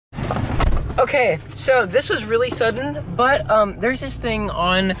Okay, so this was really sudden, but there's this thing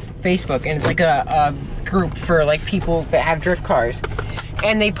on Facebook, and it's like a group for like people that have drift cars,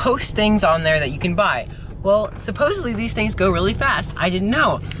 and they post things on there that you can buy. Well, supposedly these things go really fast. I didn't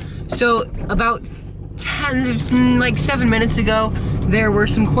know. So about 7 minutes ago, there were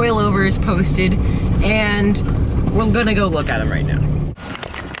some coilovers posted, and we're gonna go look at them right now.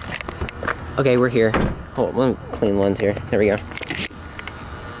 Okay, we're here. Hold on, let me clean ones here. There we go.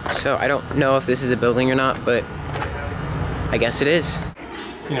 So I don't know if this is a building or not, but I guess it is.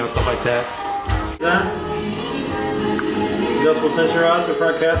 You know, stuff like that. Adjustable sensor rods or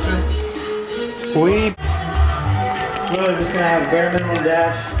front caster. We really just gonna have bare minimum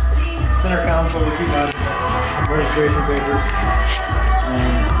dash, center console with 2 buttons, registration papers,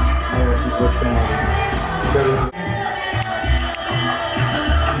 and there's the switch panel.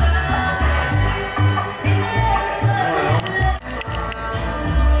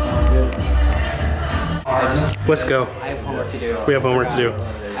 Let's go. I have homework to do. We have homework to do.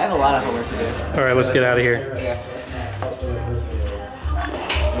 I have a lot of homework to do. All right, let's get out of here. Yeah.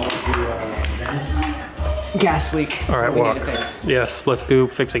 Gas leak. All right, walk. Yes, let's go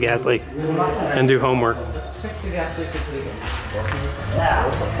fix a gas leak and do homework. Fix the gas leak this weekend.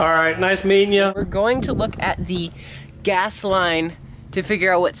 All right, nice meeting you. We're going to look at the gas line to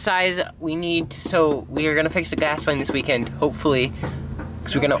figure out what size we need. So we are gonna fix the gas line this weekend, hopefully.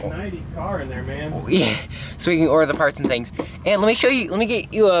 Cause we're gonna 90 car in there, man. Yeah, so we can order the parts and things. And let me show you. Let me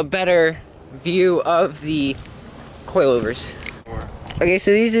get you a better view of the coilovers. Okay, so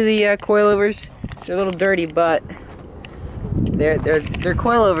these are the coilovers. They're a little dirty, but they're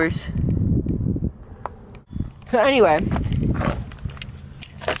coilovers. So anyway,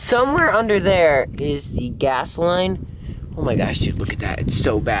 somewhere under there is the gas line. Oh my gosh, dude, look at that. It's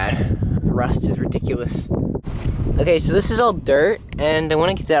so bad. The rust is ridiculous. Okay, so this is all dirt, and I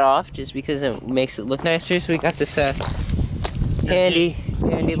want to get that off just because it makes it look nicer. So we got this handy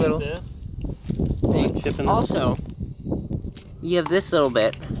little thing. Also, you have this little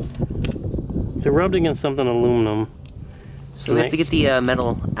bit. They're rubbed against something aluminum. So we have to get the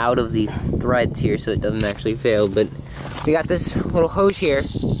metal out of the threads here so it doesn't actually fail. But we got this little hose here,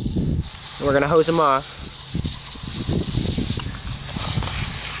 and we're gonna hose them off.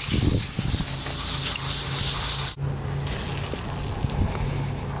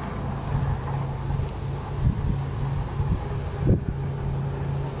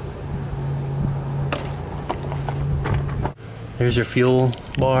 There's your fuel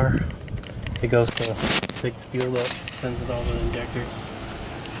bar. It goes to takes fuel up, sends it all to the injectors.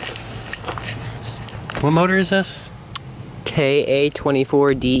 What motor is this?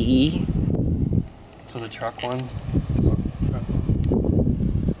 KA24DE. So the truck one.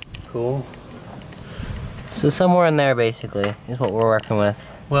 Cool. So somewhere in there basically is what we're working with.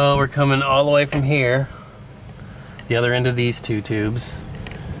 Well, we're coming all the way from here, the other end of these 2 tubes,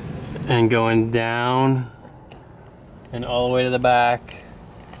 and going down and all the way to the back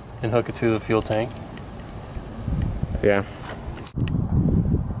and hook it to the fuel tank. Yeah.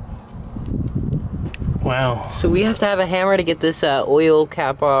 Wow. So we have to have a hammer to get this oil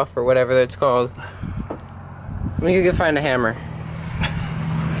cap off, or whatever that's called. Let me go find a hammer.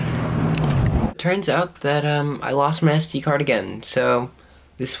 It turns out that I lost my SD card again, so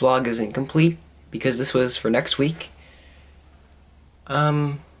this vlog isn't complete because this was for next week.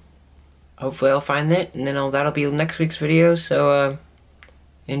 Hopefully I'll find it, and then that'll be next week's video, so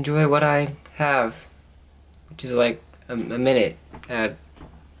enjoy what I have, which is like a minute.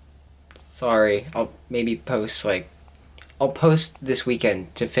 Sorry, I'll maybe post I'll post this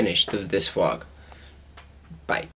weekend to finish this vlog. Bye.